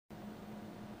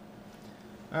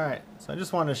Alright, so I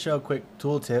just wanted to show a quick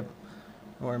tool tip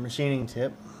or machining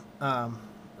tip. I'm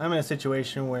in a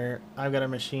situation where I've got a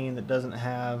machine that doesn't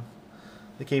have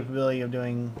the capability of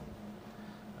doing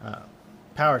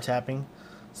power tapping,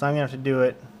 so I'm going to have to do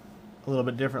it a little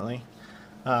bit differently.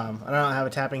 I don't have a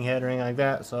tapping head or anything like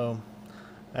that, so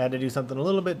I had to do something a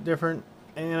little bit different.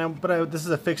 This is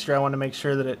a fixture. I want to make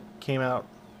sure that it came out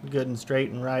good and straight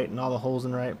and right, and all the holes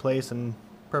in the right place and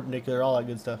perpendicular, all that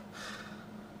good stuff.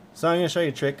 So I'm going to show you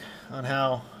a trick on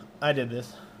how I did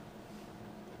this.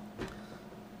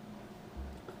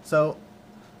 So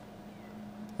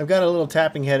I've got a little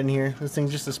tapping head in here. This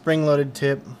thing's just a spring-loaded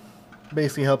tip.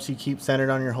 Basically helps you keep centered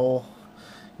on your hole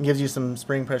and gives you some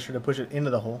spring pressure to push it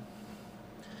into the hole.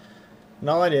 And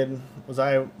all I did was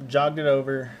I jogged it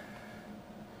over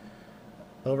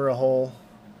a hole,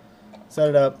 set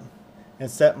it up, and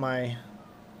set my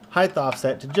height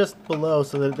offset to just below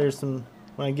so that there's some,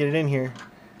 when I get it in here,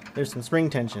 there's some spring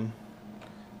tension.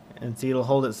 And see, it'll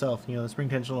hold itself. You know, the spring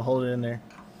tension will hold it in there.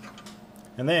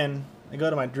 And then I go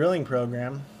to my drilling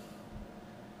program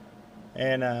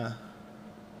and I'm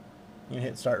gonna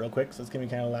hit start real quick, so it's gonna be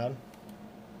kind of loud.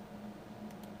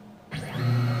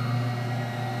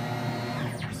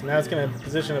 So now it's gonna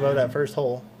position above that first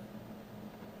hole.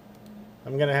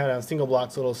 I'm gonna have it on single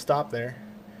block, so it'll stop there.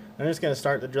 I'm just gonna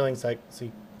start the drilling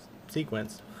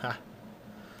sequence. Ha.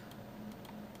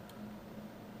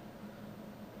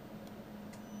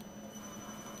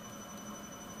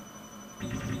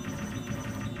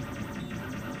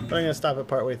 But I'm going to stop it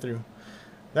part way through.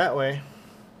 That way,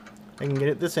 I can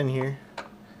get this in here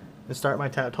and start my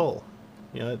tapped hole.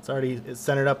 You know, it's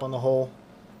centered up on the hole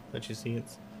that you see.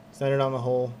 It's centered on the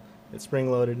hole. It's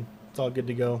spring loaded. It's all good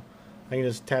to go. I can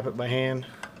just tap it by hand.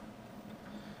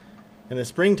 And the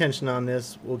spring tension on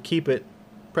this will keep it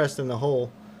pressed in the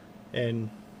hole and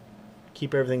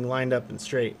keep everything lined up and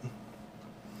straight.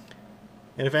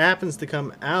 And if it happens to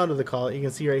come out of the collet, you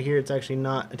can see right here it's actually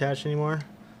not attached anymore.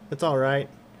 That's alright.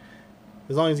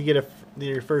 As long as you get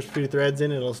your first few threads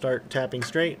in, it'll start tapping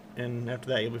straight, and after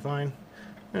that you'll be fine.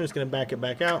 I'm just going to back it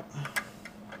back out.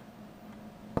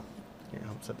 Here,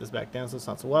 I'll set this back down so it's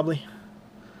not so wobbly.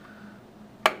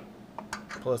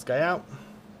 Pull this guy out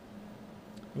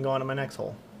and go on to my next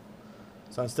hole.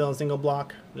 So I'm still in single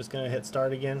block. I'm just going to hit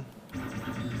start again.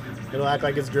 It'll act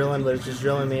like it's drilling, but it's just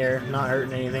drilling the air, not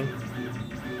hurting anything.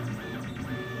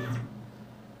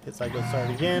 Hit cycle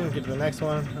start again, get to the next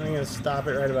one. I'm going to stop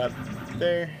it right about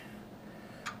there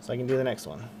so I can do the next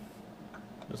one.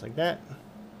 Just like that.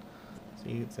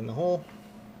 See, it's in the hole.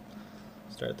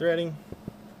 Start threading.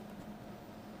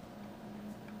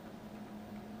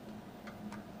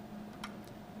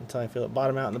 Until I feel it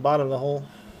bottom out in the bottom of the hole.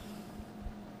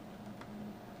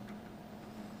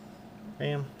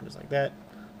 Bam, just like that.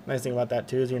 Nice thing about that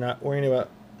too is you're not worrying about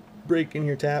breaking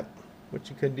your tap, which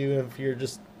you could do if you're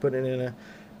just putting it in a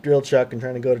drill chuck and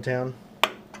trying to go to town.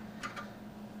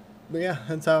 But yeah,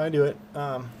 that's how I do it.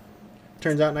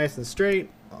 Turns out nice and straight.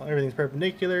 Everything's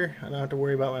perpendicular. I don't have to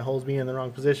worry about my holes being in the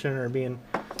wrong position or being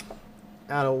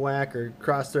out of whack or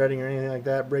cross threading or anything like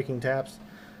that, breaking taps.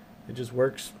 It just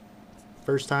works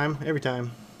first time, every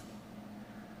time.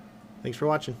 Thanks for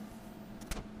watching.